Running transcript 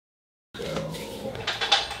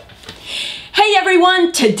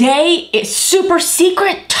everyone, today is super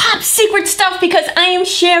secret, top secret stuff because I am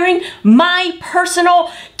sharing my personal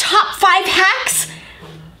top 5 hacks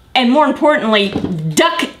and more importantly,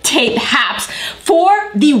 duct tape hacks for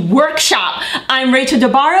the workshop. I'm Rachel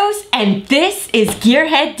DeBarros and this is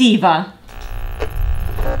Gearhead Diva.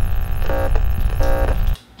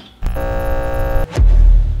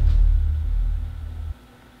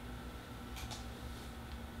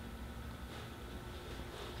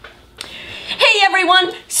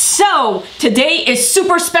 Everyone, so today is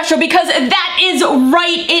super special because that is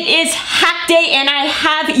right, it is hack day and I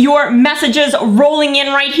have your messages rolling in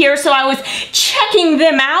right here. So I was checking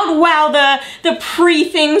them out while the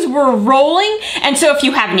pre-things were rolling, and so if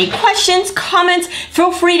you have any questions, comments,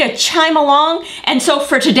 feel free to chime along. And so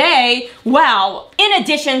for today, well, in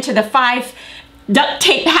addition to the 5 duct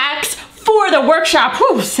tape hacks for the workshop,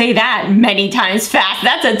 whew, say that many times fast,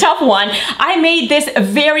 that's a tough one. I made this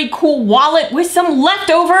very cool wallet with some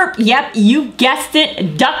leftover, yep, you guessed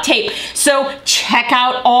it, duct tape. So check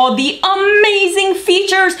out all the amazing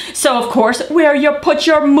features. So of course, where you put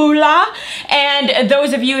your moolah. And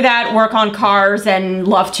those of you that work on cars and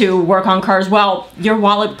love to work on cars, well, your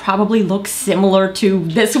wallet probably looks similar to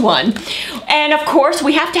this one. And of course,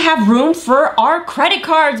 we have to have room for our credit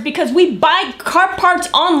cards because we buy car parts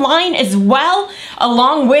online as well,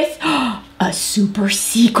 along with a super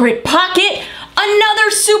secret pocket,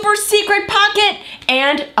 another super secret pocket,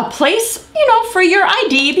 and a place, you know, for your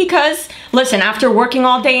ID because, listen, after working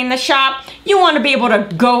all day in the shop, you want to be able to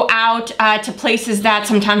go out to places that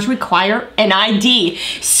sometimes require an ID.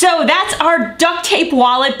 So that's our duct tape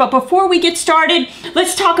wallet, but before we get started,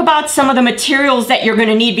 let's talk about some of the materials that you're going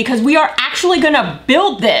to need because we are actually going to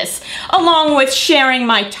build this along with sharing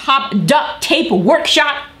my top duct tape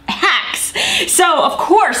workshop hacks. So of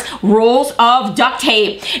course, rolls of duct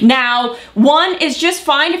tape. Now, one is just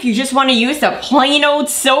fine if you just want to use the plain old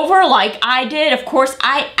silver like I did. Of course,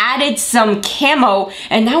 I added some camo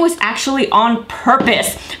and that was actually on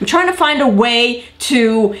purpose. I'm trying to find a way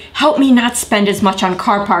to help me not spend as much on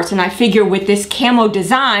car parts, and I figure with this camo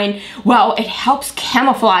design, well, it helps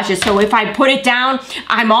camouflage it. So if I put it down,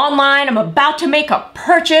 I'm online, I'm about to make a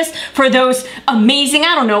purchase for those amazing,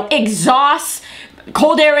 I don't know, exhausts,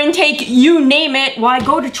 cold air intake, you name it. Well, I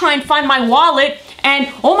go to try and find my wallet and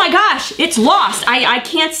oh my gosh, it's lost. I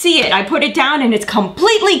can't see it. I put it down and it's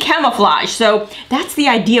completely camouflaged. So that's the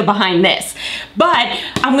idea behind this. But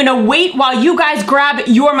I'm gonna wait while you guys grab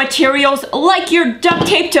your materials like your duct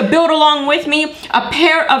tape to build along with me, a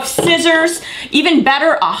pair of scissors, even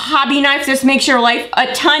better, a hobby knife. This makes your life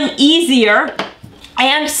a ton easier.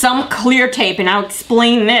 And some clear tape, and I'll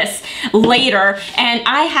explain this later. And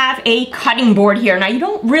I have a cutting board here. Now, you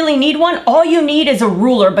don't really need one. All you need is a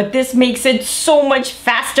ruler, but this makes it so much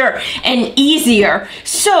faster and easier.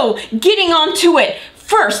 So, getting on to it.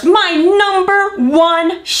 First, my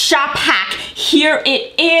 #1 shop hack. Here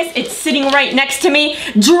it is. It's sitting right next to me.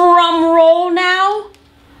 Drum roll now.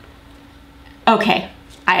 Okay.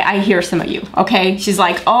 I hear some of you, okay? She's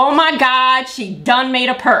like, oh my God, she done made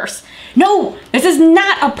a purse. No, this is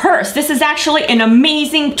not a purse. This is actually an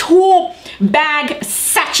amazing tool bag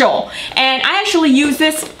satchel. And I actually use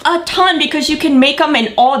this a ton because you can make them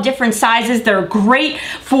in all different sizes. They're great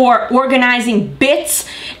for organizing bits.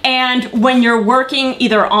 And when you're working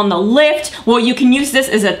either on the lift, well, you can use this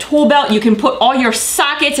as a tool belt. You can put all your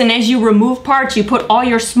sockets, and as you remove parts, you put all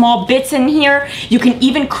your small bits in here. You can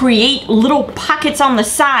even create little pockets on the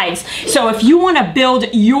sides. So if you want to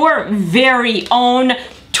build your very own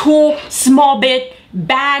tool small bit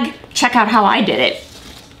bag, check out how I did it.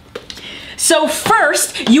 So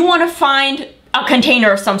first, you want to find a container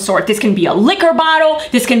of some sort. This can be a liquor bottle,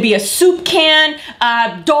 this can be a soup can,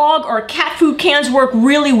 dog or cat food cans work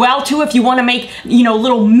really well too if you want to make, you know,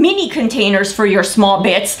 little mini containers for your small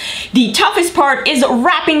bits. The toughest part is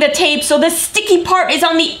wrapping the tape, so the sticky part is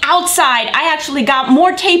on the outside. I actually got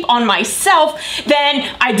more tape on myself than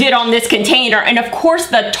I did on this container, and of course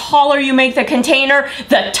the taller you make the container,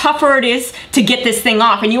 the tougher it is to get this thing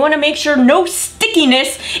off, and you want to make sure no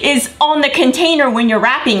stickiness is on the container when you're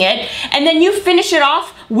wrapping it. And then you finish it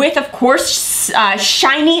off with, of course,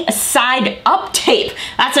 shiny side up tape.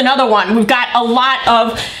 That's another one. We've got a lot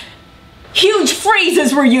of huge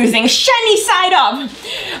phrases we're using, shiny side up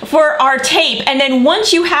for our tape. And then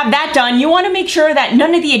once you have that done, you want to make sure that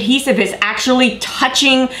none of the adhesive is actually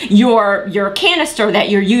touching your canister that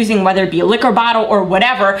you're using, whether it be a liquor bottle or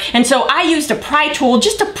whatever. And so I used a pry tool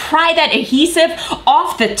just to pry that adhesive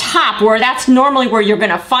off the top, where that's normally where you're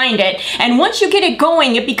gonna find it. And once you get it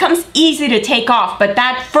going, it becomes easy to take off, but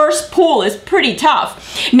that first pull is pretty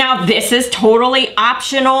tough. Now this is totally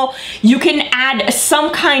optional. You can add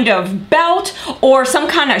some kind of belt belt or some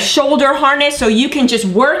kind of shoulder harness so you can just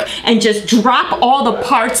work and just drop all the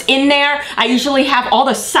parts in there. I usually have all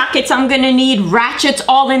the sockets I'm gonna need, ratchets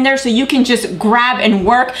all in there, so you can just grab and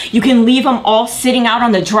work. You can leave them all sitting out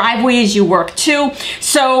on the driveway as you work too.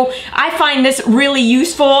 So I find this really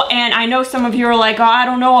useful, and I know some of you are like, oh, I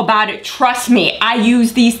don't know about it. Trust me, I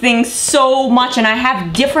use these things so much, and I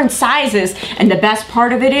have different sizes, and the best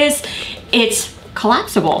part of it is it's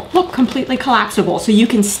collapsible. Look, completely collapsible. So you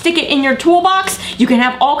can stick it in your toolbox. You can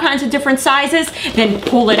have all kinds of different sizes, then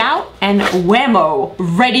pull it out and whammo,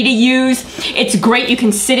 ready to use. It's great. You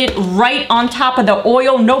can sit it right on top of the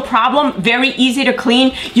oil, no problem. Very easy to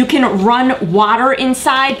clean. You can run water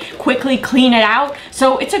inside, quickly clean it out.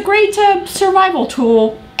 So it's a great survival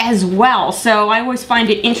tool as well. So I always find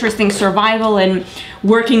it interesting. Survival and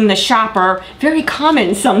working the shop are very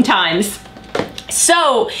common sometimes.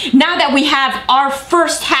 So now that we have our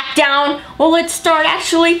first hack down, well, let's start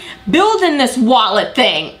actually building this wallet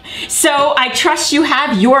thing. So I trust you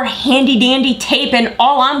have your handy dandy tape, and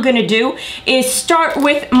all I'm gonna do is start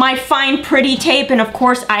with my fine pretty tape, and of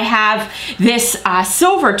course I have this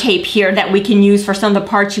silver tape here that we can use for some of the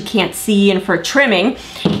parts you can't see and for trimming.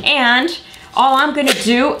 And all I'm gonna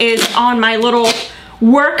do is on my little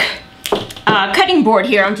work cutting board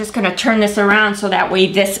here, I'm just gonna turn this around so that way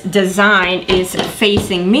this design is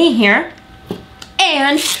facing me here.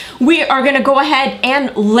 And we are gonna go ahead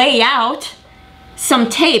and lay out some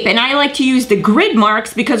tape. And I like to use the grid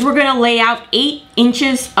marks because we're gonna lay out 8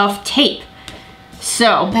 inches of tape.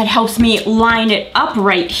 So that helps me line it up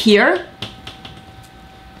right here.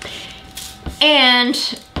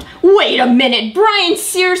 And wait a minute, Brian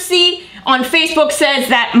Searcy on Facebook says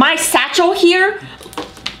that my satchel here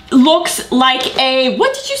looks like a,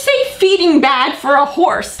 what did you say, feeding bag for a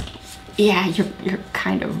horse. Yeah, you're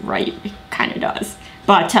kind of right, it kind of does.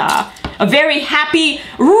 But a very happy,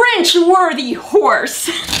 wrench-worthy horse.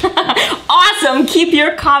 Awesome, keep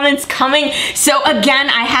your comments coming. So again,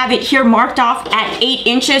 I have it here marked off at 8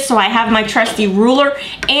 inches, so I have my trusty ruler,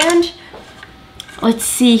 and let's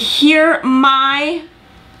see here, my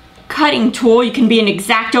cutting tool. You can be an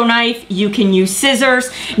X-Acto knife, you can use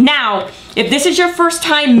scissors. Now, if this is your first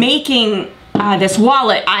time making this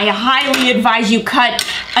wallet, I highly advise you cut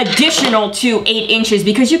additional to 8 inches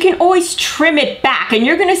because you can always trim it back, and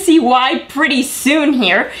you're gonna see why pretty soon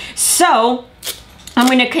here. So I'm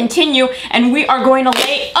gonna continue, and we are going to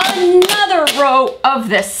lay another row of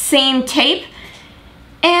the same tape,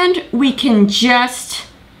 and we can just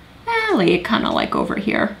lay it kind of like over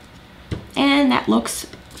here, and that looks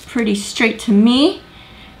pretty straight to me.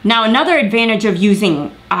 Now, another advantage of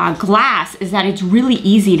using glass is that it's really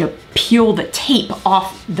easy to peel the tape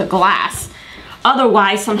off the glass.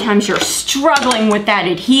 Otherwise, sometimes you're struggling with that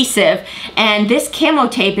adhesive, and this camo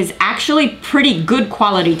tape is actually pretty good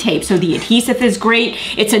quality tape. So the adhesive is great.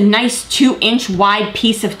 It's a nice 2-inch wide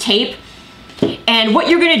piece of tape. And what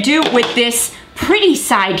you're gonna do with this pretty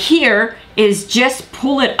side here is just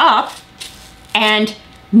pull it up, and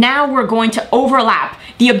now we're going to overlap.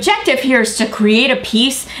 The objective here is to create a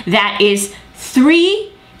piece that is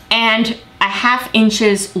 3.5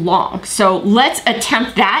 inches long. So let's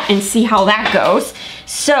attempt that and see how that goes.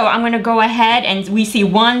 So I'm gonna go ahead, and we see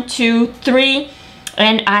 1, 2,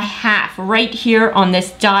 3.5 right here on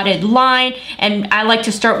this dotted line. And I like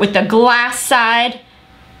to start with the glass side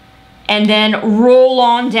and then roll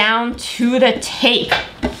on down to the tape.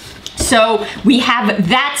 So we have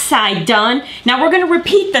that side done. Now we're gonna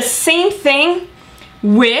repeat the same thing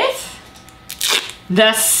with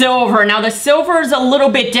the silver. Now the silver is a little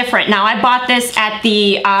bit different. Now I bought this at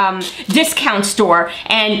the discount store,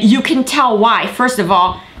 and you can tell why. First of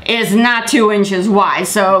all, it's not 2 inches wide.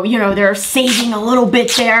 So, you know, they're saving a little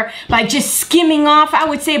bit there by just skimming off, I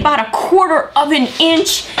would say about 1/4 of an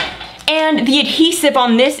inch. And the adhesive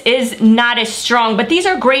on this is not as strong, but these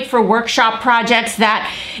are great for workshop projects that,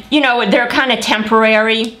 you know, they're kind of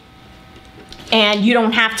temporary, and you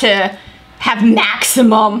don't have to have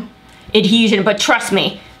maximum adhesion. But trust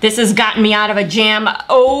me, this has gotten me out of a jam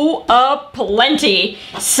plenty.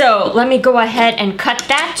 So let me go ahead and cut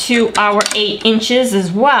that to our 8 inches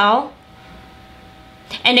as well.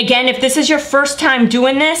 And again, if this is your first time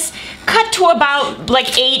doing this, cut to about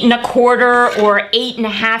like 8 1/4 or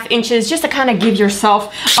 8.5 inches, just to kind of give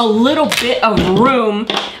yourself a little bit of room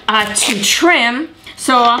to trim.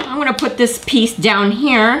 So I'm gonna put this piece down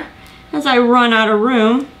here as I run out of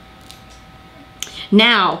room.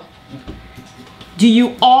 Now, do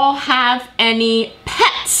you all have any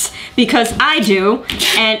pets? Because I do,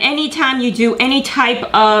 and anytime you do any type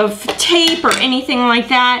of tape or anything like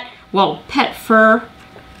that, well, pet fur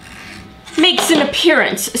makes an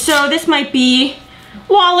appearance. So this might be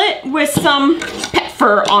wallet with some pet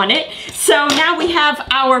fur on it. So now we have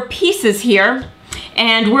our pieces here.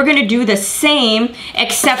 And we're gonna do the same,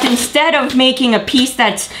 except instead of making a piece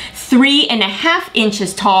that's 3.5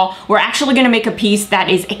 inches tall, we're actually gonna make a piece that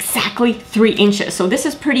is exactly 3 inches. So this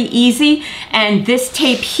is pretty easy. And this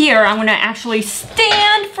tape here, I'm gonna actually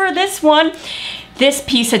stand for this one. This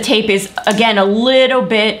piece of tape is, again, a little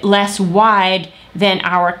bit less wide than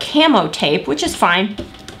our camo tape, which is fine.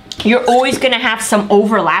 You're always gonna have some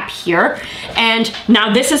overlap here. And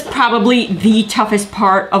now this is probably the toughest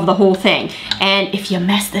part of the whole thing. And if you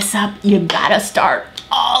mess this up, you gotta start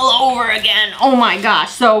all over again. Oh my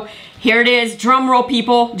gosh. So here it is, drum roll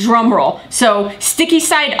people, drum roll. So sticky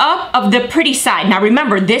side up of the pretty side. Now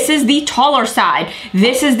remember, this is the taller side.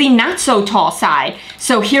 This is the not so tall side.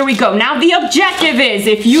 So here we go. Now the objective is,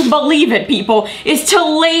 if you believe it people, is to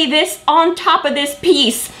lay this on top of this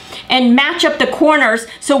piece and match up the corners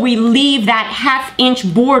so we leave that 1/2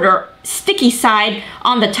 inch border sticky side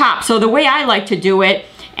on the top. So the way I like to do it,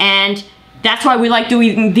 and that's why we like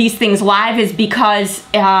doing these things live, is because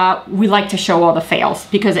we like to show all the fails,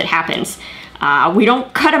 because it happens. We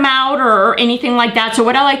don't cut them out or anything like that. So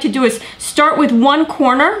what I like to do is start with one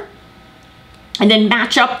corner and then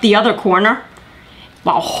match up the other corner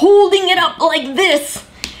while holding it up like this,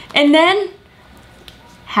 and then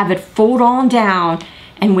have it fold on down.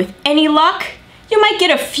 And with any luck, you might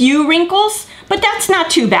get a few wrinkles, but that's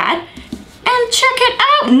not too bad. And check it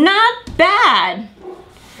out, not bad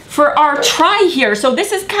for our try here. So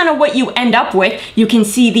this is kind of what you end up with. You can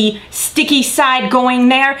see the sticky side going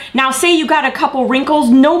there. Now say you got a couple wrinkles,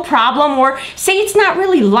 no problem, or say it's not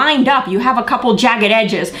really lined up, you have a couple jagged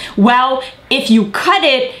edges. Well, if you cut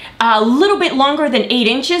it a little bit longer than 8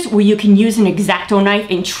 inches, well, you can use an X-Acto knife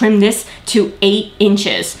and trim this to 8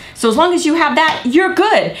 inches. So as long as you have that, you're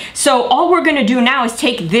good. So all we're gonna do now is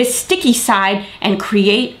take this sticky side and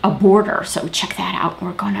create a border. So check that out.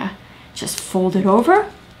 We're gonna just fold it over.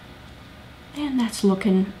 And that's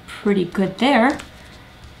looking pretty good there.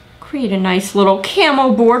 Create a nice little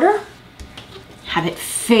camo border. Have it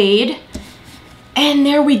fade. And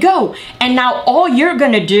there we go. And now all you're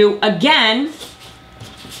gonna do, again,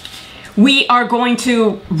 we are going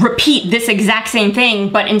to repeat this exact same thing,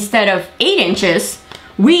 but instead of 8 inches,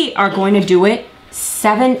 we are going to do it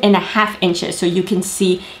 7.5 inches. So you can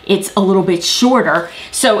see it's a little bit shorter.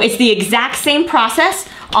 So it's the exact same process.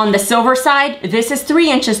 On the silver side, this is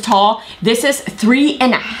 3 inches tall. This is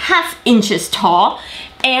 3.5 inches tall.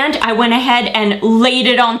 And I went ahead and laid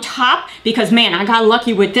it on top because, man, I got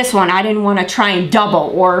lucky with this one. I didn't want to try and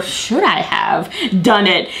double, or should I have done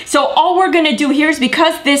it? So all we're gonna do here is,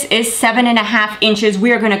 because this is 7.5 inches,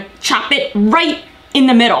 we are gonna chop it right in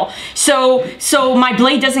the middle. So my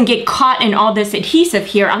blade doesn't get caught in all this adhesive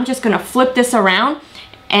here. I'm just gonna flip this around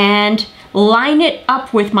and line it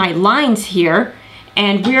up with my lines here.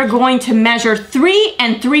 And we're going to measure 3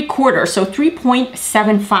 3/4, so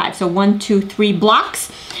 3.75. So 1, 2, 3 blocks.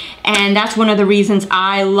 And that's one of the reasons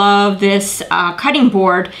I love this cutting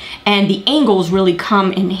board. And the angles really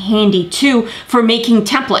come in handy too for making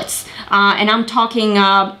templates. And I'm talking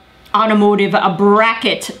automotive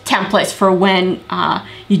bracket templates for when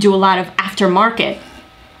you do a lot of aftermarket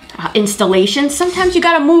installations. Sometimes you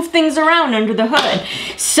gotta move things around under the hood.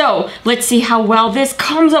 So let's see how well this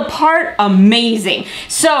comes apart. Amazing.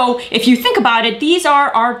 So if you think about it, these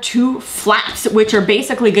are our 2 flaps, which are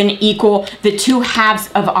basically gonna equal the 2 halves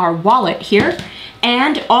of our wallet here.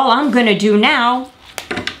 And all I'm gonna do now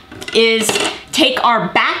is take our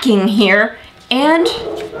backing here, and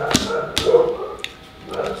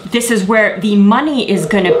this is where the money is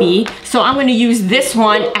gonna be. So I'm gonna use this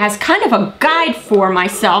one as kind of a guide for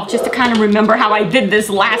myself, just to kind of remember how I did this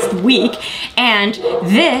last week. And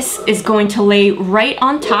this is going to lay right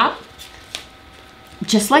on top,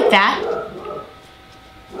 just like that.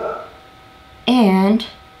 And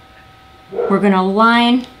we're gonna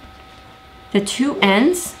line the 2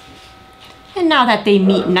 ends. And now that they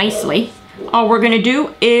meet nicely, all we're gonna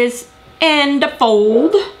do is end a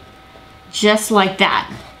fold, just like that.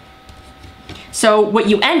 So what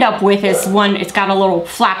you end up with is one, it's got a little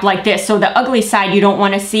flap like this. So the ugly side you don't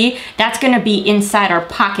want to see, that's going to be inside our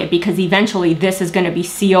pocket, because eventually this is going to be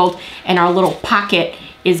sealed and our little pocket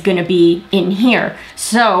is going to be in here.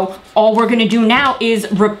 So all we're going to do now is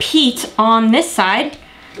repeat on this side.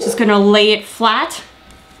 Just going to lay it flat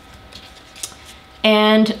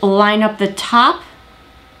and line up the top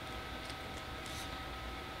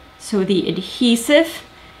so the adhesive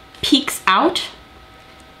peeks out.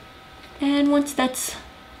 And once that's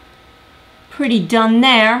pretty done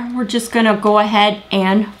there, we're just gonna go ahead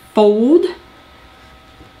and fold.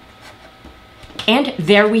 And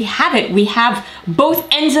there we have it. We have both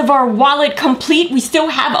ends of our wallet complete. We still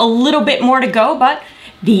have a little bit more to go, but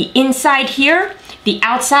the inside here, the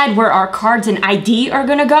outside where our cards and ID are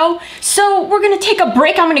gonna go. So we're gonna take a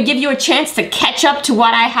break. I'm gonna give you a chance to catch up to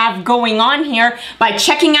what I have going on here by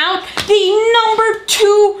checking out the number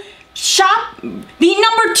 2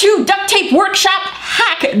 duct tape workshop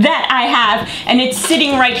hack that I have, and it's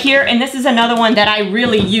sitting right here. And this is another one that I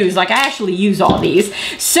really use. Like, I actually use all these.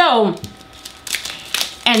 So,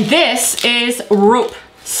 and this is rope.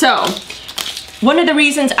 So one of the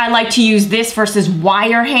reasons I like to use this versus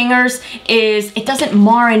wire hangers is it doesn't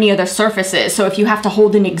mar any other surfaces. So if you have to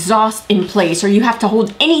hold an exhaust in place or you have to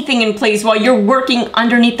hold anything in place while you're working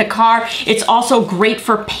underneath the car, it's also great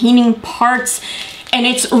for painting parts, and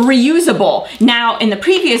it's reusable. Now, in the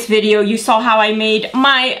previous video, you saw how I made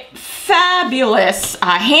my fabulous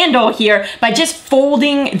handle here by just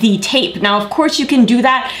folding the tape. Now, of course you can do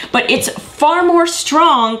that, but it's far more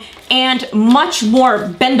strong and much more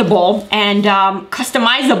bendable and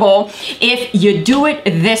customizable if you do it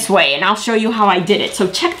this way. And I'll show you how I did it. So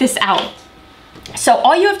check this out. So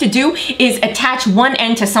all you have to do is attach one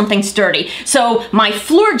end to something sturdy. So my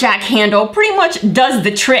floor jack handle pretty much does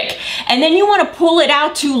the trick. And then you want to pull it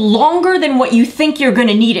out to longer than what you think you're going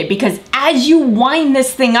to need it, because as you wind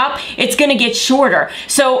this thing up, it's going to get shorter.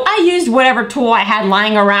 So I used whatever tool I had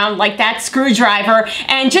lying around, like that screwdriver,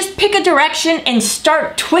 and just pick a direction and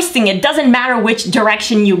start twisting. It doesn't matter which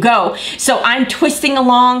direction you go. So I'm twisting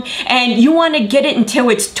along, and you want to get it until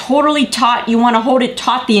it's totally taut. You want to hold it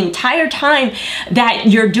taut the entire time that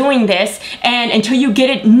you're doing this, and until you get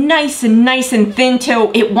it nice and thin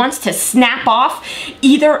till it wants to snap off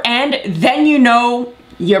either end, then you know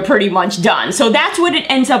you're pretty much done. So that's what it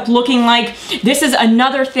ends up looking like. This is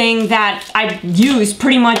another thing that I've used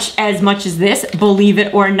pretty much as this, believe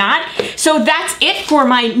it or not. So that's it for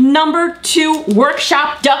my number 2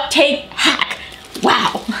 workshop duct tape hack.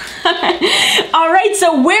 Wow. All right,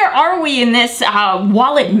 so where are we in this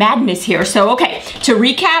wallet madness here? So, okay, to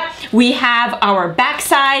recap, we have our back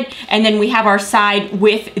side, and then we have our side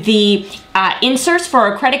with the inserts for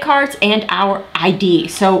our credit cards and our ID.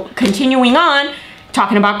 So continuing on,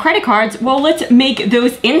 talking about credit cards, well, let's make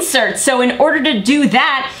those inserts. So in order to do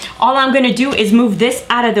that, all I'm gonna do is move this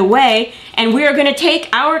out of the way, and we are gonna take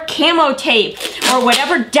our camo tape or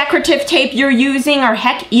whatever decorative tape you're using, or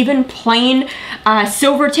heck, even plain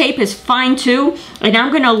silver tape is fine too. And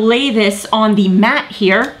I'm gonna lay this on the mat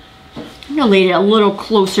here. I'm gonna lay it a little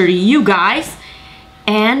closer to you guys,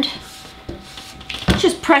 and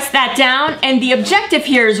just press that down. And the objective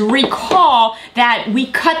here is recall that we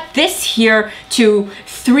cut this here to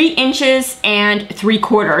 3 inches and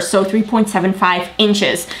 3/4, so 3.75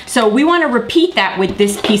 inches. So we want to repeat that with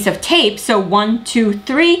this piece of tape. So 1, 2,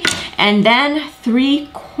 3, and then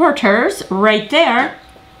 3/4 right there.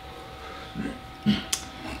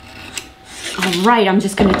 All right, I'm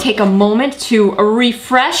just going to take a moment to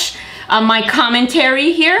refresh my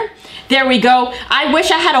commentary here. There we go. I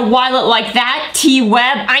wish I had a wallet like that,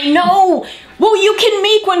 T-Web. I know. Well, you can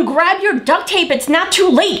make one. Grab your duct tape. It's not too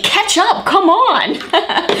late. Catch up. Come on.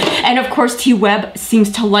 And of course, T-Web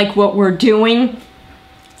seems to like what we're doing.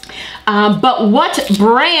 But what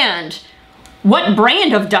brand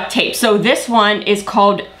of duct tape? So this one is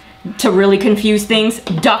called, to really confuse things,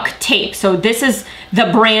 Duct Tape. So this is the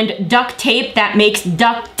brand Duct Tape that makes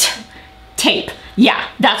duct tape. Yeah,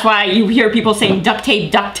 that's why you hear people saying duct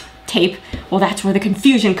tape, duct tape. Well, that's where the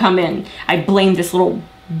confusion come in. I blame this little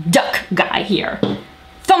duck guy here.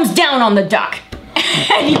 Thumbs down on the duck.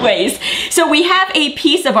 Anyways, so we have a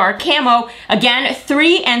piece of our camo, again,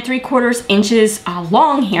 3 3/4 inches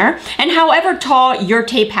long here. And however tall your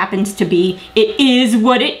tape happens to be, it is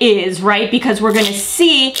what it is, right? Because we're gonna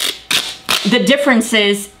see the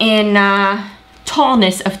differences in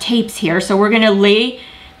tallness of tapes here. So we're gonna lay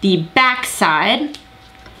the back side.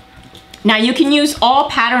 Now you can use all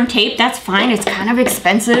pattern tape, that's fine, it's kind of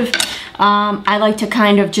expensive. I like to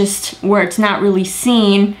kind of just, where it's not really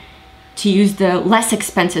seen, to use the less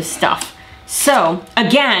expensive stuff. So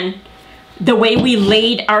again, the way we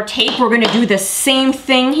laid our tape, we're gonna do the same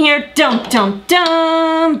thing here. Dum, dum,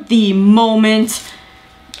 dum, the moment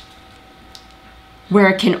where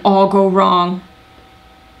it can all go wrong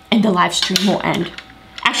and the live stream will end.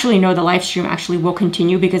 Actually, no, the live stream actually will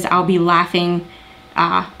continue because I'll be laughing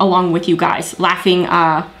along with you guys. Laughing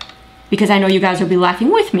because I know you guys will be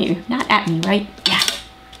laughing with me, not at me, right? Yeah,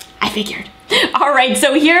 I figured. All right,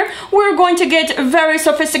 so here we're going to get very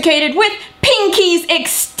sophisticated with pinkies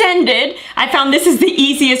extended. I found this is the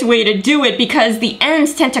easiest way to do it because the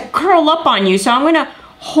ends tend to curl up on you. So I'm gonna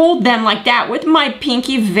hold them like that with my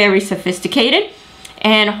pinky, very sophisticated.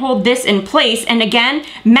 and hold this in place. And again,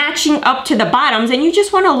 matching up to the bottoms, and you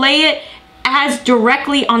just want to lay it as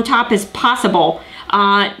directly on top as possible.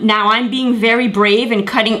 Now I'm being very brave and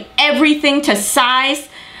cutting everything to size.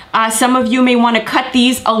 Some of you may want to cut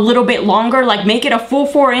these a little bit longer, like make it a full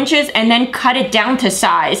 4 inches and then cut it down to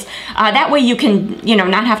size. That way you can, you know,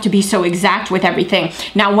 not have to be so exact with everything.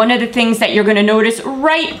 Now, one of the things that you're going to notice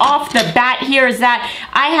right off the bat here is that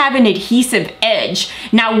I have an adhesive edge.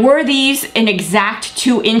 Now, were these an exact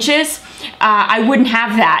 2 inches, I wouldn't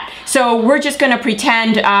have that. So we're just going to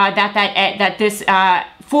pretend that this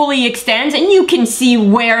fully extends, and you can see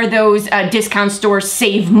where those discount stores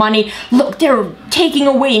save money. Look, they're taking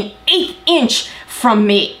away an 1/8 inch from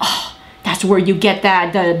me. Oh, that's where you get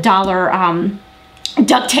that the dollar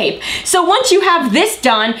duct tape. So once you have this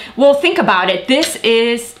done, well, think about it. This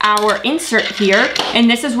is our insert here, and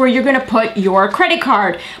this is where you're gonna put your credit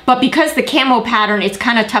card. But because the camo pattern, it's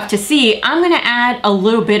kind of tough to see, I'm gonna add a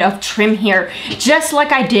little bit of trim here, just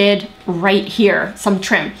like I did right here, some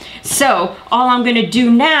trim. So all I'm gonna do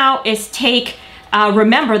now is take,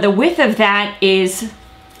 remember the width of that is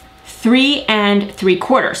 3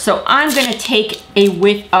 3/4. So I'm gonna take a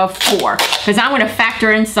width of 4 because I'm gonna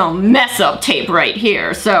factor in some mess up tape right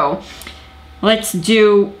here. So let's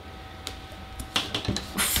do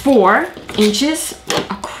 4 inches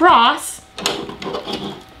across,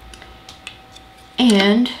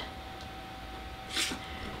 and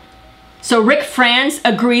so Rick Franz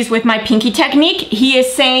agrees with my pinky technique. He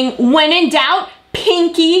is saying, when in doubt,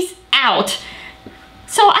 pinkies out.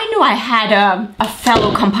 So I knew I had a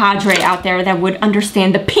fellow compadre out there that would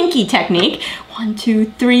understand the pinky technique. 1,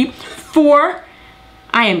 2, 3, 4.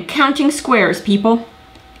 I am counting squares, people.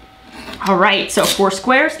 All right, so 4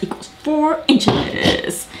 squares equals 4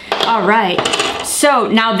 inches. All right, so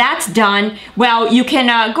now that's done. Well, you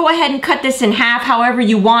can go ahead and cut this in half however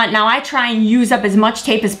you want. Now I try and use up as much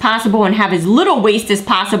tape as possible and have as little waste as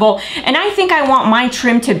possible. And I think I want my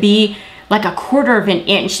trim to be like 1/4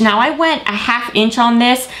 inch. Now I went a 1/2 inch on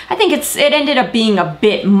this. I think it ended up being a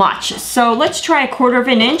bit much. So let's try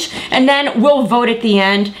 1/4 inch, and then we'll vote at the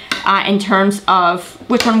end in terms of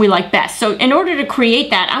which one we like best. So in order to create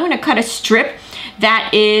that, I'm gonna cut a strip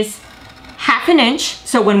that is 1/2 inch.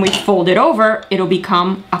 So when we fold it over, it'll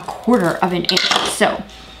become 1/4 inch. So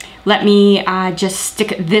let me just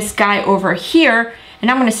stick this guy over here, and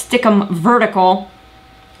I'm gonna stick them vertical.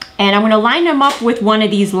 And I'm gonna line them up with one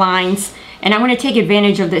of these lines, and I'm gonna take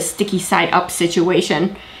advantage of this sticky side up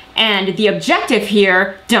situation. And the objective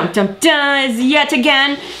here, is yet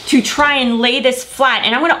again to try and lay this flat,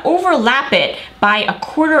 and I'm gonna overlap it by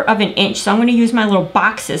 1/4 inch. So I'm gonna use my little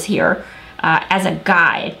boxes here as a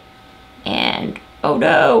guide. And oh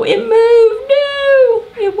no, it moved, no,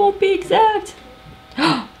 it won't be exact.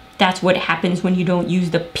 That's what happens when you don't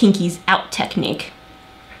use the pinkies out technique.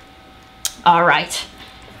 All right.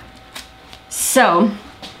 So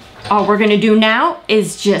all we're gonna do now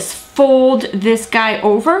is just fold this guy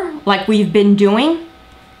over like we've been doing.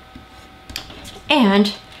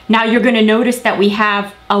 And now you're gonna notice that we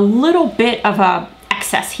have a little bit of a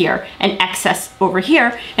excess here and excess over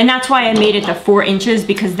here. And that's why I made it the 4 inches,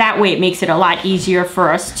 because that way it makes it a lot easier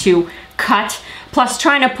for us to cut. Plus,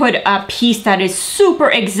 trying to put a piece that is super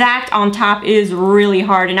exact on top is really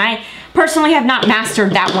hard. And I personally have not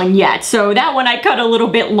mastered that one yet. So that one I cut a little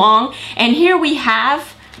bit long. And here we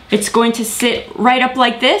have, it's going to sit right up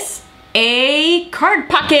like this, a card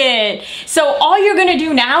pocket. So all you're gonna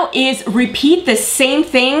do now is repeat the same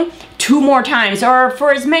thing 2 more times, or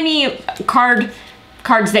for as many cards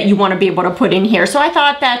that you want to be able to put in here. So I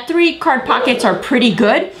thought that 3 card pockets are pretty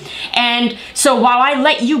good. And so while I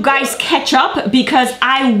let you guys catch up, because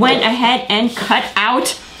I went ahead and cut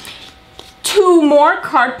out 2 more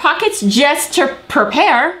card pockets just to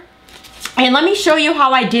prepare. And let me show you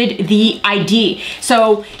how I did the ID.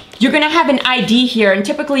 So you're gonna have an ID here, and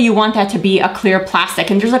typically you want that to be a clear plastic.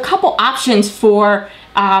 And there's a couple options for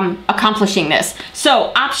accomplishing this.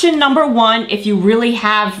 So option number 1, if you really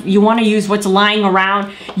you want to use what's lying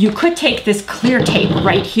around, you could take this clear tape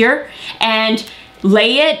right here and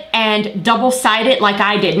lay it and double side it like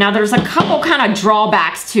I did. Now there's a couple kind of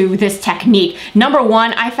drawbacks to this technique. Number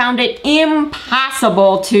 1, I found it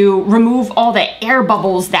impossible to remove all the air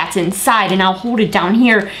bubbles that's inside, and I'll hold it down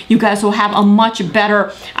here. You guys will have a much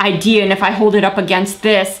better idea. And if I hold it up against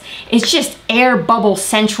this, it's just air bubble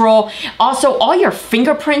central. Also, all your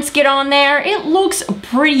fingerprints get on there. It looks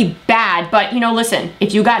pretty bad, but you know, listen,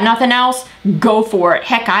 if you got nothing else, go for it.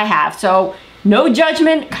 Heck, I have. So no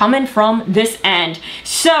judgment coming from this end.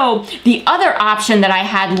 So the other option that I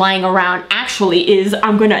had lying around actually is,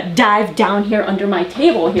 I'm gonna dive down here under my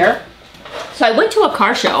table here. So I went to a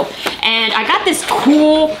car show and I got this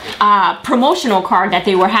cool promotional card that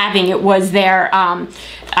they were having. It was their,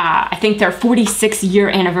 I think their 46-year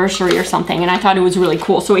anniversary or something, and I thought it was really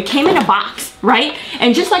cool. So it came in a box, right?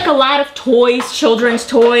 And just like a lot of toys, children's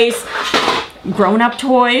toys, grown-up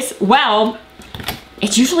toys, well,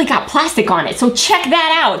 it's usually got plastic on it, so check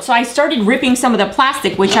that out. So I started ripping some of the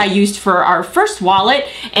plastic, which I used for our first wallet,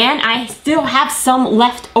 and I still have some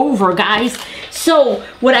left over, guys. So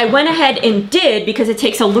what I went ahead and did, because it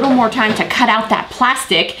takes a little more time to cut out that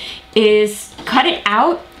plastic, is cut it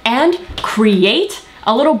out and create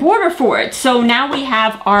a little border for it. So now we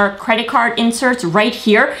have our credit card inserts right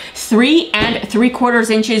here, 3 3/4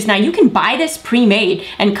 inches. Now you can buy this pre-made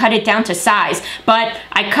and cut it down to size, but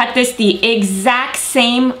I cut this the exact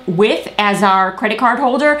same width as our credit card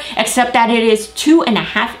holder, except that it is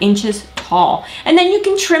 2.5 inches tall. And then you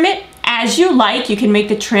can trim it as you like. You can make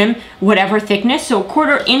the trim whatever thickness, so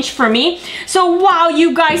 1/4 inch for me. So while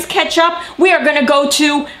you guys catch up, we are gonna go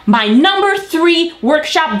to my number 3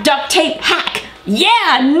 workshop duct tape hack.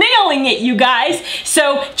 Yeah, nailing it, you guys.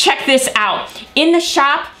 So check this out. In the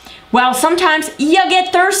shop, well, sometimes you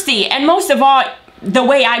get thirsty, and most of all, the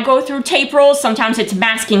way I go through tape rolls, sometimes it's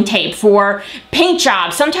masking tape for paint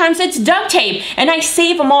jobs, sometimes it's duct tape, and I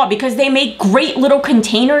save them all because they make great little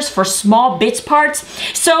containers for small bits parts.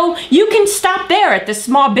 So you can stop there at the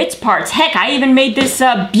small bits parts. Heck, I even made this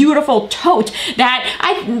beautiful tote that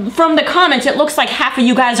from the comments, it looks like half of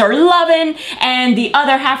you guys are loving and the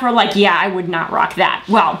other half are like, yeah, I would not rock that.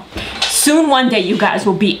 Well, soon one day you guys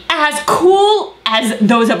will be as cool as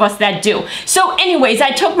those of us that do. So anyways,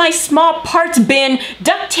 I took my small parts bin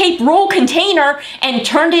duct tape roll container and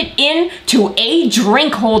turned it into a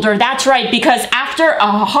drink holder. That's right, because after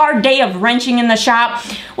a hard day of wrenching in the shop,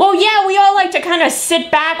 well, yeah, we all like to kind of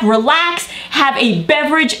sit back, relax, have a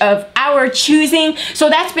beverage of our choosing. So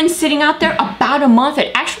that's been sitting out there about a month.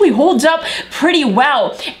 It actually holds up pretty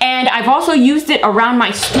well. And I've also used it around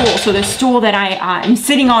my stool. So the stool that I am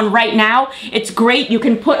sitting on right now, it's great. You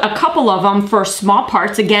can put a couple of them for small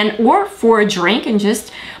parts again, or for a drink, and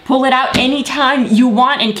just pull it out anytime you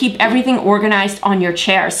want and keep everything organized on your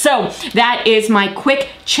chair. So that is my quick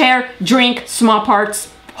chair drink small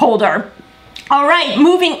parts holder. All right,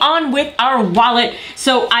 moving on with our wallet.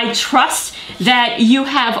 So I trust that you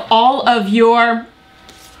have all of your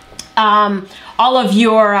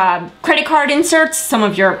credit card inserts. Some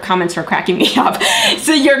of your comments are cracking me up.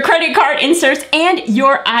 So your credit card inserts and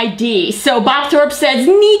your ID. So Bob Thorpe says,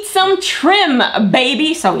 need some trim,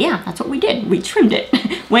 baby. So yeah, that's what we did. We trimmed it.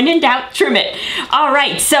 When in doubt, trim it. All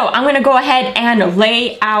right, so I'm gonna go ahead and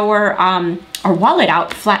lay our wallet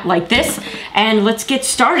out flat like this, and let's get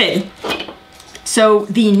started. So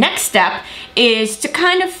the next step is to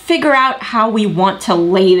kind of figure out how we want to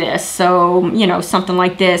lay this. So, you know, something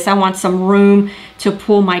like this. I want some room to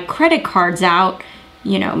pull my credit cards out,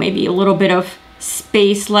 you know, maybe a little bit of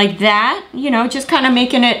space like that, you know, just kind of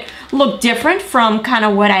making it look different from kind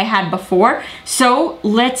of what I had before. So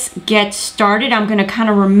let's get started. I'm going to kind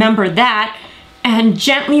of remember that and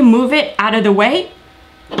gently move it out of the way.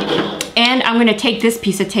 And I'm going to take this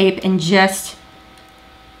piece of tape and just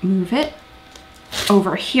move it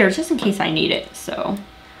over here just in case I need it. So,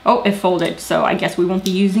 oh, it folded, so I guess we won't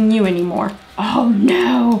be using you anymore. Oh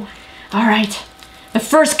no. All right, the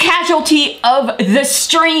first casualty of the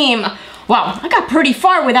stream. Wow, I got pretty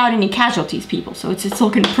far without any casualties, people, so it's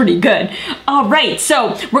looking pretty good. All right,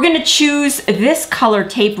 so we're gonna choose this color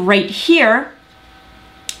tape right here,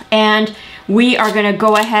 and we are gonna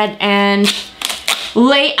go ahead and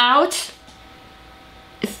lay out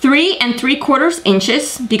 3 3/4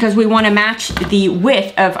 inches because we want to match the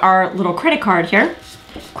width of our little credit card here,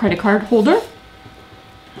 credit card holder.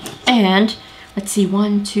 And let's see,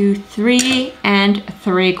 1, 2, 3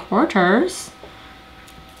 3/4.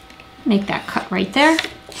 Make that cut right there.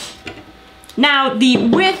 Now the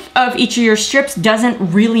width of each of your strips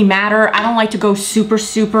doesn't really matter. I don't like to go super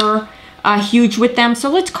huge with them, so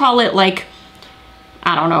let's call it like,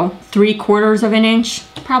 I don't know, 3/4 inch,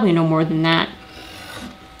 probably no more than that.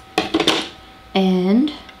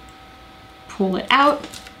 And pull it out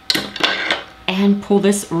and pull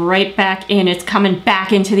this right back in. It's coming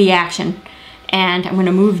back into the action. And I'm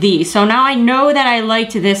gonna move these. So now I know that I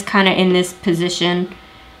liked this kind of in this position,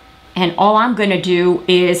 and all I'm gonna do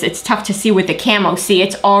is, it's tough to see with the camo. See,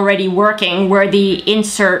 it's already working where the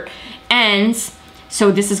insert ends.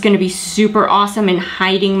 So this is gonna be super awesome in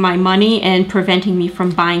hiding my money and preventing me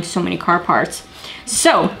from buying so many car parts.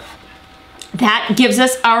 So that gives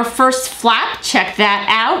us our first flap. Check that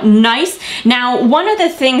out. Nice. Now, one of the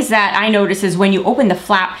things that I notice is when you open the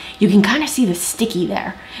flap, you can kind of see the sticky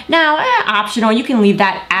there. Now, optional, you can leave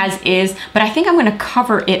that as is, but I think I'm going to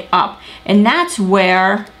cover it up. And that's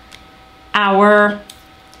where our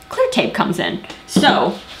clear tape comes in.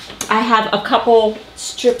 So, I have a couple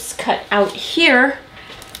strips cut out here.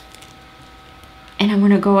 And I'm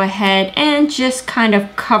going to go ahead and just kind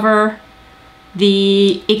of cover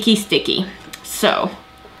the icky sticky. So,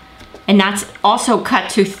 and that's also cut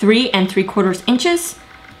to 3 3/4 inches.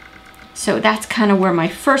 So that's kind of where my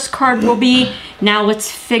first card will be. Now let's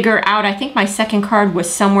figure out, I think my second card was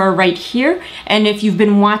somewhere right here. And if you've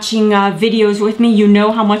been watching videos with me, you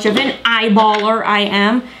know how much of an eyeballer I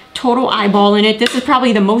am. Total eyeball in it. This is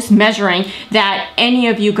probably the most measuring that any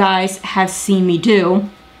of you guys have seen me do.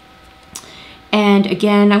 And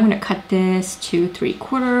again, I'm going to cut this to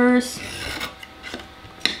 3/4.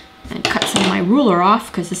 And cut some of my ruler off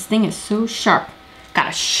because this thing is so sharp. Got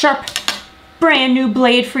a sharp, brand new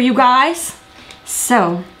blade for you guys.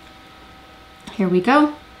 So, here we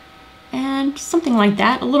go. And something like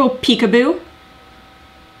that, a little peekaboo.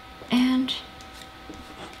 And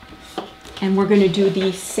we're gonna do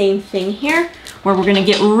the same thing here, where we're gonna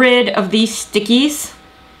get rid of these stickies.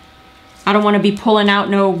 I don't wanna be pulling out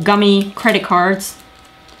no gummy credit cards.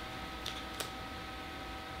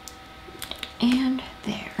 And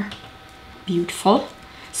there. Beautiful.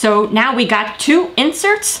 So now we got 2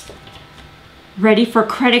 inserts ready for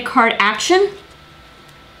credit card action.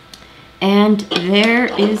 And there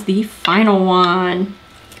is the final one.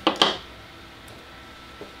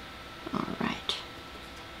 All right.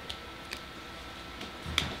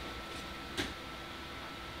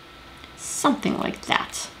 Something like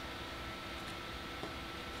that.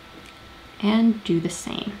 And do the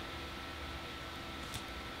same.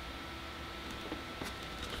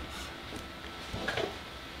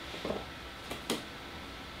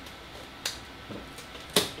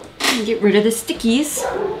 Get rid of the stickies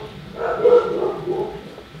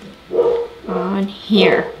on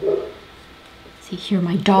here. See here,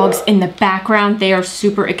 my dogs in the background, they are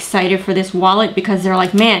super excited for this wallet because they're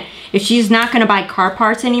like, man, if she's not gonna buy car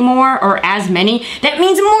parts anymore or as many, that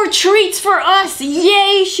means more treats for us.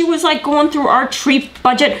 Yay! She was like going through our treat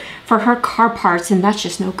budget for her car parts, and that's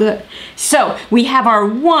just no good. So we have our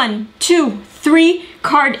 1, 2, 3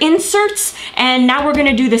 card inserts, and now we're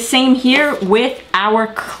gonna do the same here with our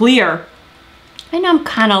clear. And I'm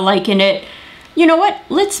kind of liking it. You know what?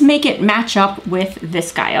 Let's make it match up with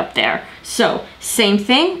this guy up there. So same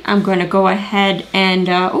thing. I'm gonna go ahead and,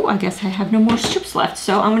 oh, I guess I have no more strips left.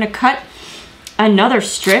 So I'm gonna cut another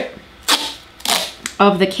strip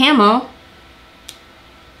of the camo.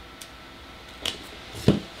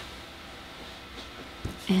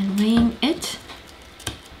 And laying it.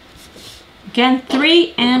 Again,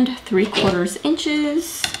 3 3/4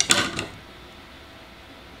 inches.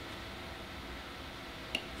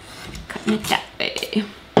 Cutting it that way.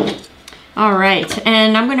 All right,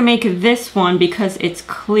 and I'm gonna make this one because it's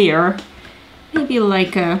clear. Maybe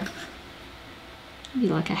like a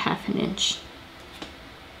 1/2 inch.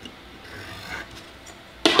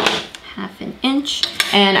 1/2 inch.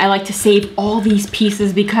 And I like to save all these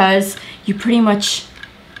pieces because you pretty much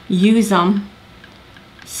use them.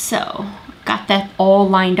 So got that all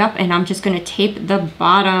lined up, and I'm just gonna tape the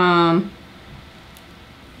bottom.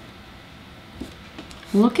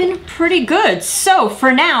 Looking pretty good. So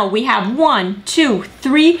for now we have 1, 2,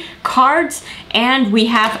 3 cards, and we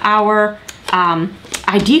have our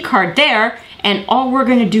ID card there. And all we're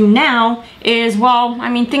gonna do now is, well, I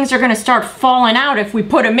mean, things are gonna start falling out if we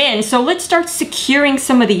put them in. So let's start securing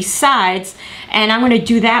some of these sides. And I'm gonna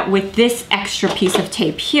do that with this extra piece of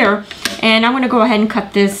tape here. And I'm gonna go ahead and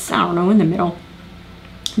cut this, I don't know, in the middle.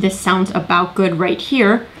 This sounds about good right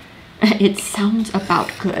here. It sounds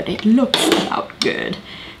about good. It looks about good.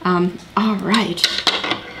 All right.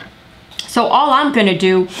 So all I'm gonna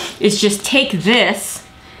do is just take this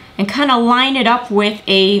and kind of line it up with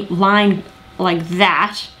a line like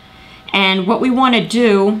that. And what we want to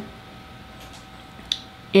do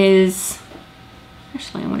is,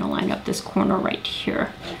 actually I'm going to line up this corner right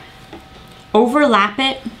here. Overlap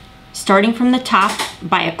it, starting from the top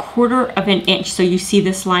by 1/4 inch. So you see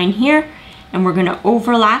this line here, and we're going to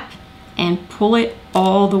overlap and pull it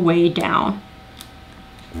all the way down.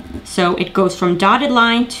 So it goes from dotted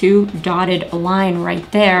line to dotted line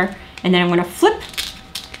right there. And then I'm going to flip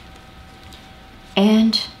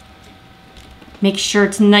and make sure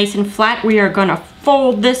it's nice and flat. We are gonna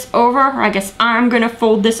fold this over, or I guess I'm gonna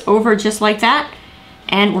fold this over just like that.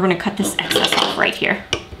 And we're gonna cut this excess off right here.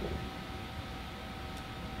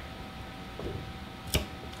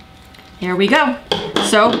 There we go.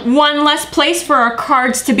 So one less place for our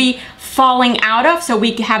cards to be falling out of, so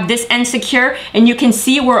we have this end secure, and you can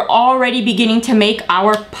see we're already beginning to make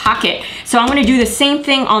our pocket. So I'm going to do the same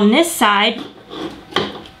thing on this side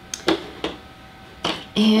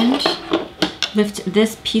and lift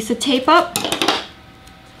this piece of tape up,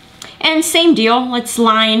 and same deal, let's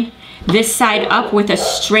line this side up with a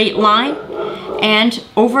straight line and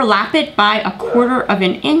overlap it by 1/4 of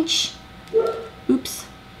an inch. Oops,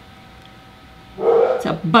 it's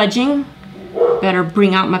a budging. Better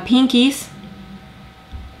bring out my pinkies.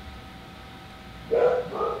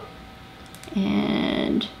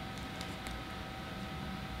 And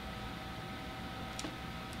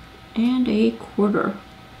 1/4.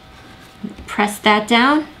 Press that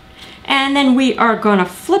down. And then we are gonna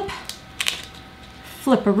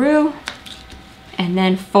flip-a-roo, and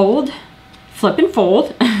then fold, flip and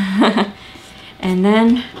fold, and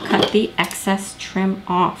then cut the excess trim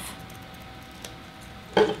off.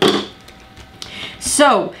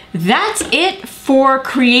 So that's it for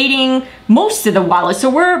creating most of the wallet. So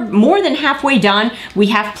we're more than halfway done. We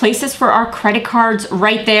have places for our credit cards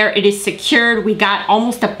right there. It is secured. We got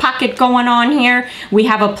almost a pocket going on here. We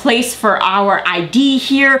have a place for our ID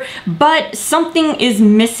here, but something is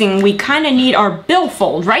missing. We kind of need our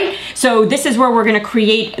billfold, right? So this is where we're gonna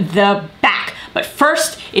create the back. But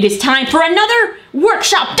first, it is time for another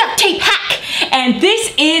workshop duct tape hack. And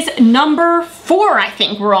this is number 4, I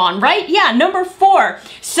think we're on, right? Yeah, number 4.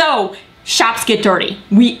 So, shops get dirty.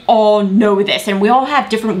 We all know this, and we all have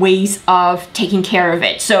different ways of taking care of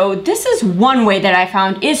it. So this is one way that I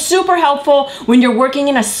found is super helpful when you're working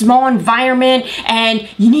in a small environment and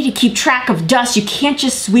you need to keep track of dust. You can't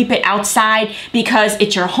just sweep it outside because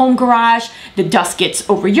it's your home garage. The dust gets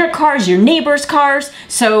over your cars, your neighbors' cars.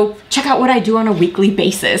 So check out what I do on a weekly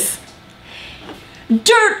basis.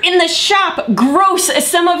 Dirt in the shop, gross.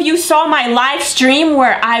 Some of you saw my live stream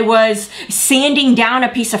where I was sanding down a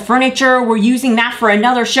piece of furniture. We're using that for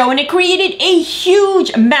another show, and it created a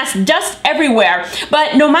huge mess, dust everywhere.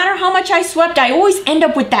 But no matter how much I swept, I always end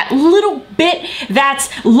up with that little bit that's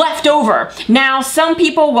left over. Now, some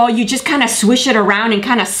people, well, you just kind of swish it around and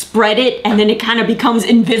kind of spread it, and then it kind of becomes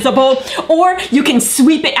invisible. Or you can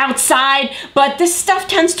sweep it outside, but this stuff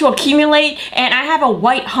tends to accumulate, and I have a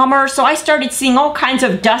white Hummer, so I started seeing all kinds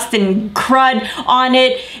of dust and crud on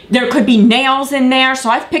it. There could be nails in there,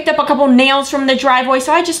 so I've picked up a couple nails from the driveway,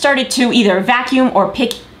 so I just started to either vacuum or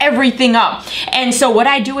pick everything up. And so what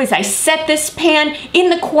I do is I set this pan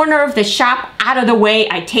in the corner of the shop out of the way.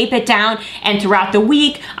 I tape it down, and throughout the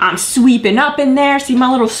week I'm sweeping up in there. See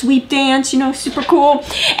my little sweep dance, you know, super cool.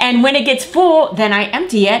 And when it gets full, then I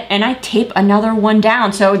empty it and I tape another one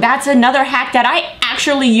down. So that's another hack that I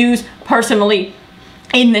actually use personally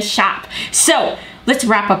in the shop. So let's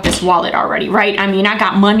wrap up this wallet already, right? I mean, I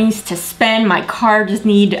got monies to spend. My cards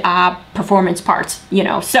need performance parts, you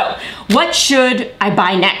know. So what should I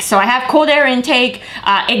buy next? So I have cold air intake,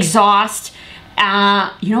 exhaust.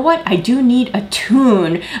 You know what? I do need a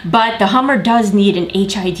tune, but the Hummer does need an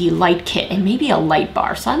HID light kit and maybe a light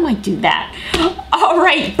bar, so I might do that. All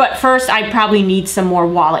right, but first I probably need some more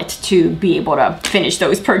wallet to be able to finish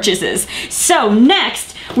those purchases. So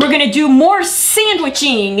next, we're gonna do more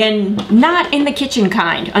sandwiching, and not in the kitchen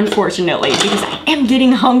kind, unfortunately, because I am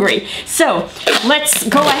getting hungry. So let's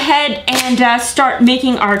go ahead and start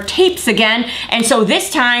making our tapes again. And so this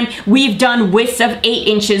time we've done widths of 8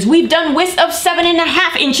 inches. We've done widths of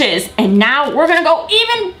 7.5 inches. And now we're gonna go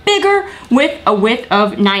even bigger with a width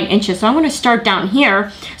of 9 inches. So I'm gonna start down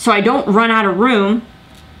here so I don't run out of room.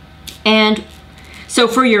 And so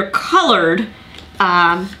for your colored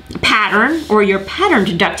pattern or your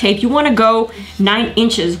patterned duct tape, you want to go 9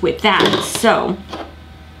 inches with that. So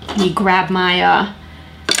let me grab my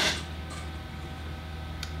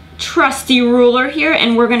trusty ruler here,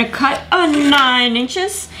 and we're going to cut a 9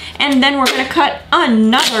 inches, and then we're going to cut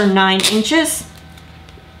another 9 inches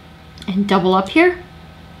and double up here,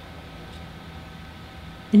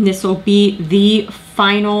 and this will be the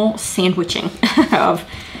final sandwiching of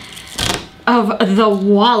the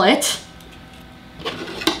wallet.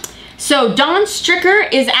 So Don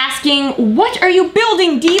Stricker is asking, what are you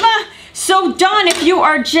building, Diva? So Don, if you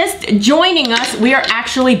are just joining us, we are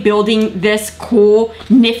actually building this cool,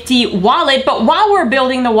 nifty wallet. But while we're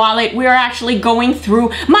building the wallet, we are actually going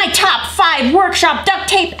through my top 5 workshop duct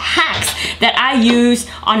tape hacks that I use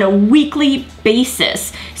on a weekly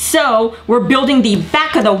basis. So we're building the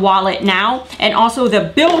back of the wallet now, and also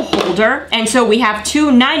the bill holder. And so we have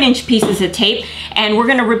 2 9-inch pieces of tape, and we're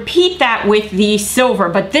gonna repeat that with the silver,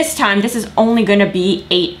 but this time this is only gonna be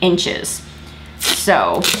 8 inches.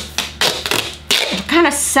 So kind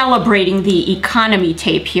of celebrating the economy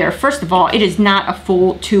tape here. First of all, it is not a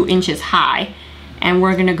full 2 inches high, and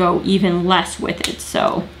we're gonna go even less with it,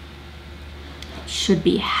 so should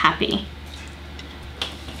be happy.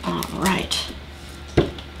 All right.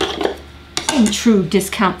 In true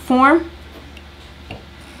discount form.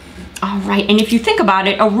 All right, and if you think about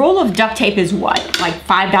it, a roll of duct tape is what, like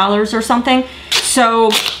 $5 or something? So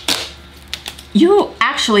you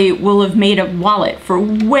actually will have made a wallet for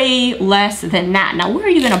way less than that. Now, where are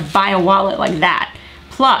you gonna buy a wallet like that?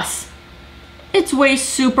 Plus, it's way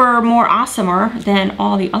super more awesomer than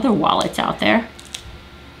all the other wallets out there.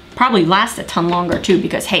 Probably lasts a ton longer too,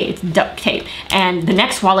 because hey, it's duct tape. And the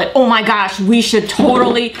next wallet, oh my gosh, we should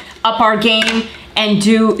totally up our game and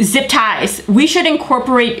do zip ties. We should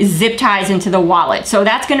incorporate zip ties into the wallet. So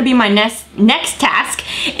that's gonna be my next task,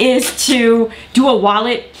 is to do a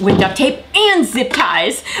wallet with duct tape and zip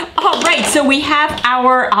ties. All right, so we have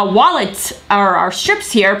our wallets, our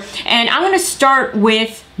strips here, and I'm gonna start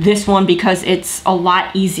with this one because it's a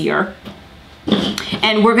lot easier.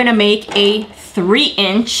 And we're gonna make a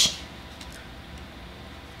 3-inch,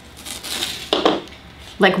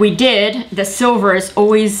 like we did. The silver is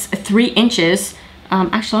always 3 inches.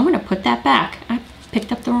 Actually, I'm gonna put that back. I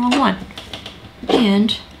picked up the wrong one.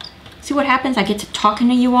 And see what happens? I get to talking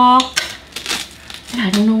to you all, and I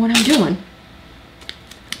don't know what I'm doing.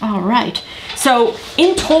 All right, so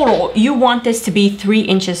in total, you want this to be 3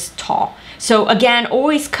 inches tall. So again,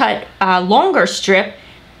 always cut a longer strip.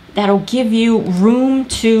 That'll give you room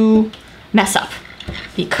to mess up,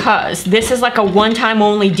 because this is like a one-time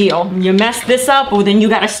only deal. You mess this up, well, then you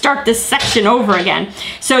got to start this section over again.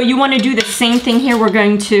 So you want to do the same thing here. We're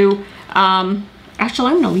going to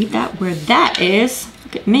actually, I'm going to leave that where that is.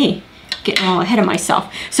 Look at me getting all ahead of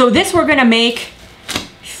myself. So this we're going to make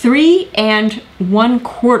 3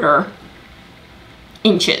 1/4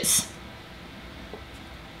 inches,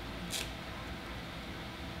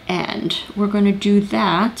 and we're going to do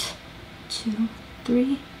that 2,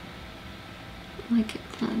 3, like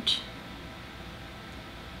that.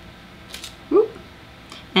 Whoop.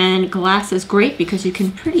 And glass is great because you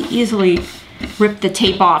can pretty easily rip the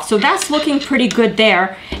tape off. So that's looking pretty good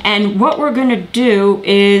there. And what we're gonna do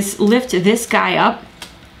is lift this guy up.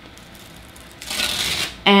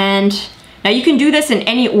 And now you can do this in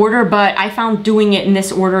any order, but I found doing it in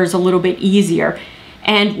this order is a little bit easier.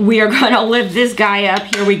 And we are gonna lift this guy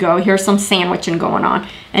up. Here we go. Here's some sandwiching going on.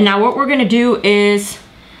 And now what we're gonna do is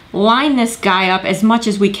line this guy up as much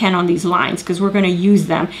as we can on these lines, because we're going to use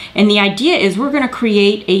them. And the idea is we're going to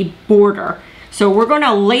create a border. So we're going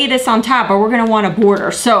to lay this on top, but we're going to want a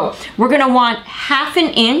border. So we're going to want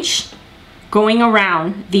 1/2 inch going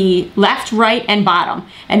around the left, right, and bottom.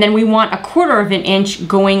 And then we want 1/4 inch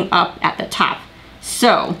going up at the top.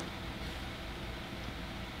 So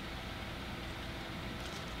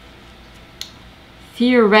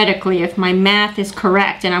theoretically, if my math is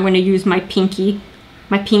correct, and I'm going to use my pinky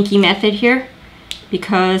method here,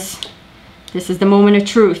 because this is the moment of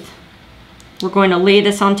truth. We're going to lay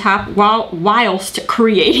this on top whilst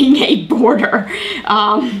creating a border.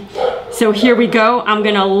 So here we go. I'm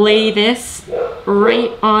gonna lay this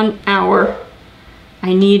right on our,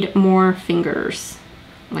 I need more fingers,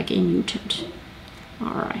 like a mutant.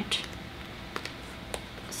 All right.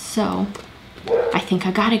 So I think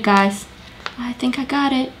I got it, guys. I think I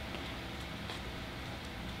got it.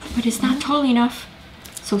 But it's not tall enough.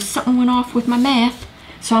 So something went off with my math.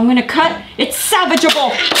 So I'm gonna cut, it's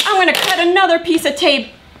salvageable. I'm gonna cut another piece of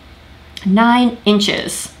tape, 9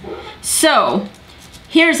 inches. So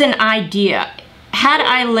here's an idea. Had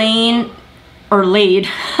I laid,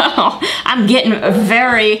 I'm getting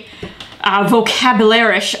very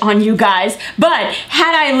vocabularish on you guys, but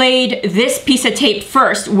had I laid this piece of tape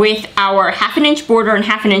first with our 1/2 inch border and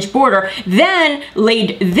 1/2 inch border, then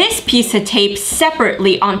laid this piece of tape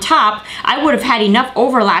separately on top, I would have had enough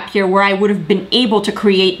overlap here where I would have been able to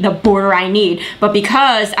create the border I need. But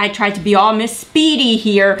because I tried to be all Miss Speedy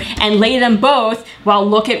here and lay them both, well,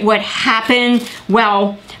 look at what happened.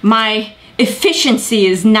 Well, my efficiency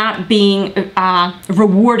is not being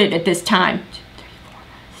rewarded at this time.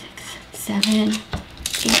 7,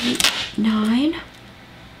 8, 9.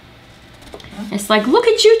 It's like, look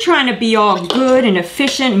at you trying to be all good and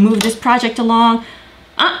efficient and move this project along.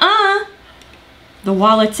 The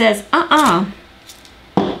wallet says, I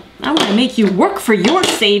want to make you work for your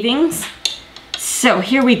savings. So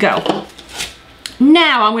here we go.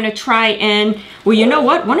 Now I'm going to try and, well, you know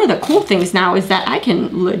what? One of the cool things now is that I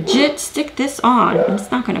can legit stick this on and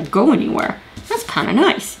it's not going to go anywhere. That's kind of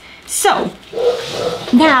nice. So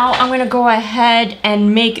now I'm gonna go ahead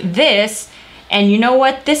and make this And you know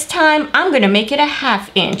what? This time I'm gonna make it a 1/2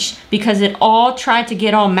 inch because it all tried to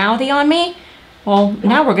get all mouthy on me. Well,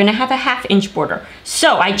 now we're gonna have a 1/2 inch border.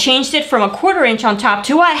 So I changed it from a 1/4 inch on top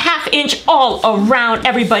to a 1/2 inch all around.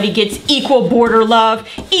 Everybody gets equal border love,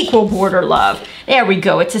 equal border love. There we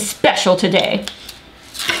go, it's a special today.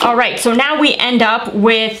 All right, so now we end up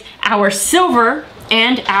with our silver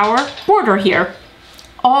and our border here,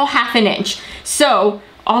 all 1/2 inch. So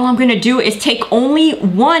all I'm gonna do is take only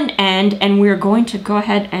one end and we're going to go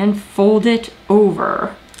ahead and fold it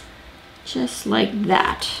over, just like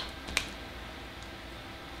that.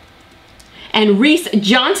 And Reese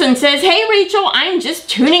Johnson says, hey Rachel, I'm just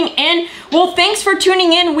tuning in. Well, thanks for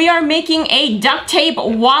tuning in. We are making a duct tape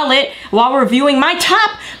wallet while reviewing my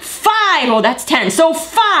top 5, oh that's 10, so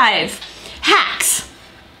 5 hacks.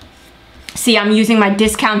 See, I'm using my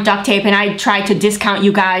discount duct tape and I tried to discount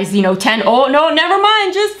you guys, you know, 10. Oh no, never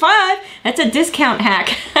mind, just 5. That's a discount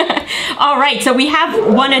hack. All right, so we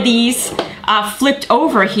have one of these flipped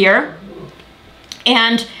over here.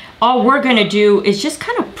 And all we're gonna do is just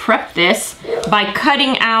kind of prep this by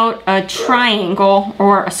cutting out a triangle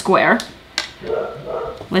or a square.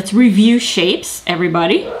 Let's review shapes,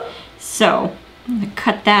 everybody. So I'm gonna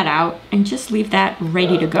cut that out and just leave that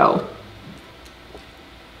ready to go.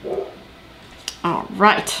 All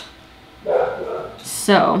right,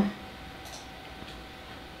 so,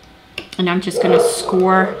 and I'm just gonna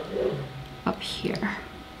score up here.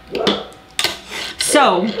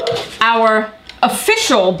 So our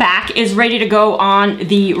official back is ready to go on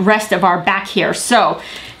the rest of our back here. So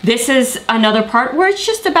this is another part where it's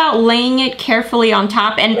just about laying it carefully on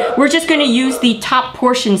top, and we're just gonna use the top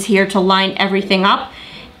portions here to line everything up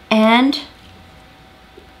and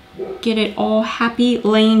get it all happy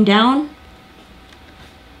laying down.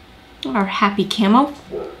 Our happy camo.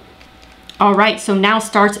 All right, so now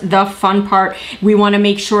starts the fun part. We wanna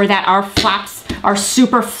make sure that our flaps are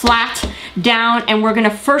super flat down, and we're gonna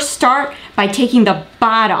first start by taking the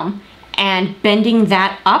bottom and bending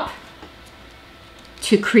that up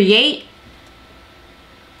to create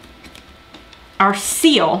our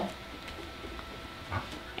seal.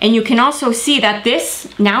 And you can also see that this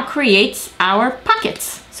now creates our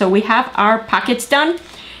pockets. So we have our pockets done.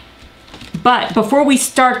 But before we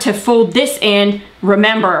start to fold this in,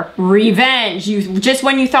 remember, revenge. Just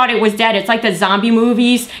when you thought it was dead, it's like the zombie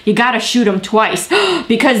movies, you gotta shoot them twice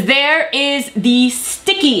because there is the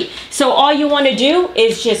sticky. So all you wanna do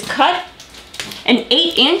is just cut an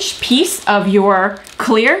 8-inch piece of your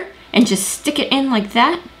clear and just stick it in like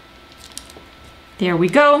that. There we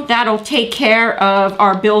go. That'll take care of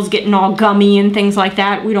our bills getting all gummy and things like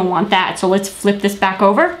that. We don't want that. So let's flip this back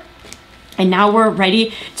over. And now we're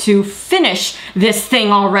ready to finish this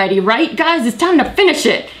thing already, right guys? It's time to finish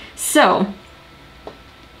it. So,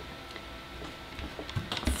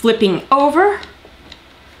 flipping over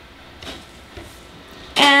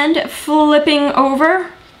and flipping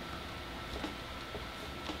over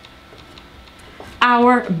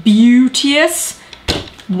our beauteous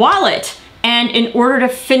wallet. And in order to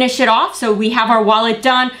finish it off, so we have our wallet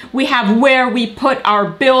done, we have where we put our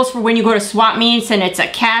bills for when you go to swap meets and it's a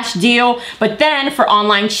cash deal. But then for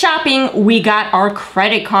online shopping, we got our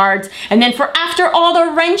credit cards. And then for after all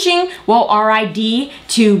the wrenching, well, our ID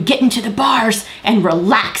to get into the bars and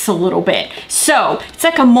relax a little bit. So it's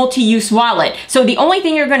like a multi-use wallet. So the only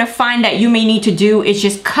thing you're gonna find that you may need to do is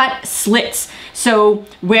just cut slits. So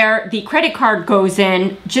where the credit card goes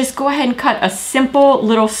in, just go ahead and cut a simple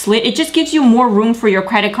little slit. It just gives you more room for your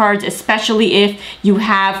credit cards, especially if you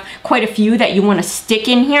have quite a few that you want to stick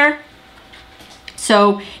in here.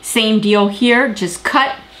 So same deal here, just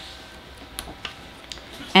cut.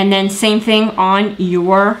 And then same thing on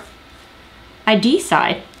your ID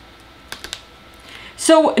side.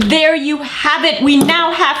 So there you have it. We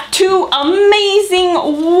now have 2 amazing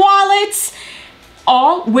wallets,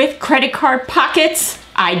 all with credit card pockets,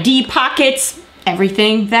 ID pockets,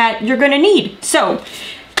 everything that you're gonna need. So,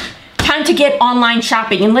 time to get online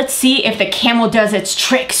shopping, and let's see if the camel does its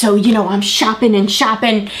trick. So, you know, I'm shopping and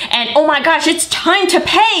shopping, and oh my gosh, it's time to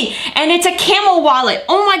pay, and it's a camel wallet.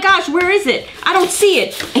 Oh my gosh, where is it? I don't see it.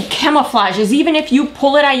 It camouflages. Even if you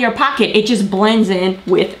pull it out of your pocket, it just blends in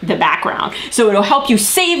with the background. So it'll help you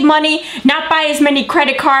save money, not buy as many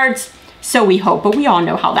credit cards. So we hope, but we all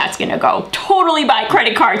know how that's gonna go. Totally buy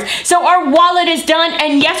credit cards. So our wallet is done,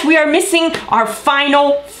 and yes, we are missing our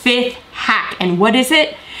final 5th hack. And what is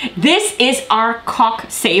it? this is our caulk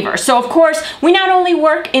saver. So of course, we not only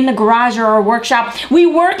work in the garage or our workshop, we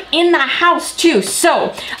work in the house too.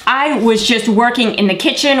 So I was just working in the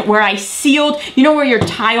kitchen where I sealed, you know where your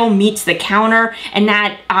tile meets the counter and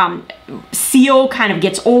that seal kind of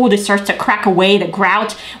gets old, it starts to crack away, the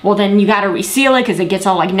grout. Well, then you got to reseal it because it gets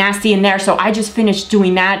all like nasty in there. So I just finished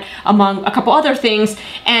doing that among a couple other things.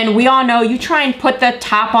 And we all know you try and put the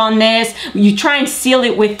top on this, you try and seal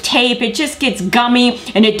it with tape, it just gets gummy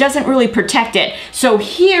and it doesn't really protect it. So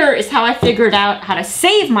here is how I figured out how to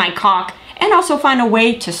save my caulk and also find a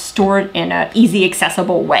way to store it in an easy,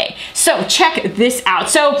 accessible way. So check this out.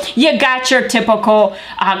 So you got your typical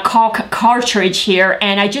caulk cartridge here,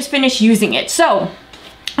 and I just finished using it. So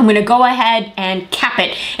I'm gonna go ahead and cap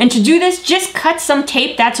it. And to do this, just cut some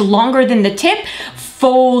tape that's longer than the tip,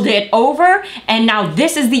 fold it over, and now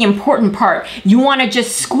this is the important part. You wanna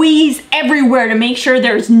just squeeze everywhere to make sure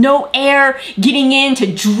there's no air getting in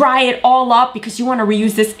to dry it all up, because you wanna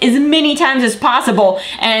reuse this as many times as possible.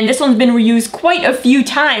 And this one's been reused quite a few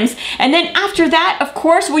times. And then after that, of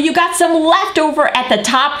course, well, you got some leftover at the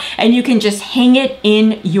top, and you can just hang it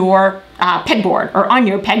in your pegboard or on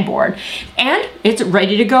your pegboard, and it's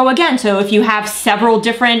ready to go again. So if you have several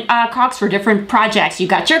different caulks for different projects, you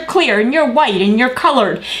got your clear and your white and your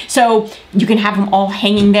colored, so you can have them all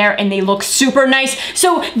hanging there and they look super nice.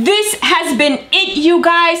 So this has been it, you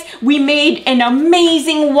guys. We made an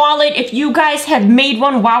amazing wallet. If you guys have made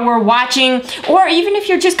one while we're watching, or even if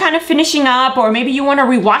you're just kind of finishing up, or maybe you want to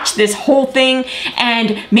rewatch this whole thing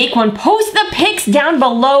and make one, post the pics down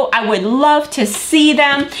below. I would love to see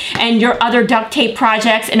them, and your other duct tape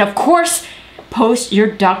projects, and of course post your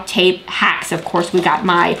duct tape hacks. Of course, we got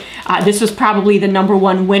my this was probably the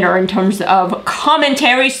 #1 winner in terms of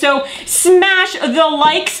commentary, so smash the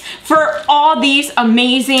likes for all these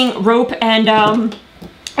amazing rope and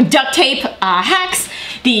duct tape hacks.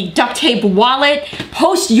 The duct tape wallet,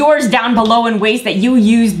 post yours down below in ways that you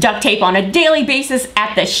use duct tape on a daily basis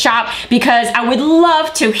at the shop, because I would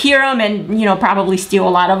love to hear them and, you know, probably steal a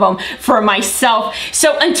lot of them for myself.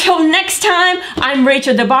 So until next time, I'm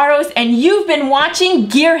Rachel DeBarros and you've been watching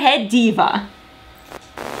Gearhead Diva.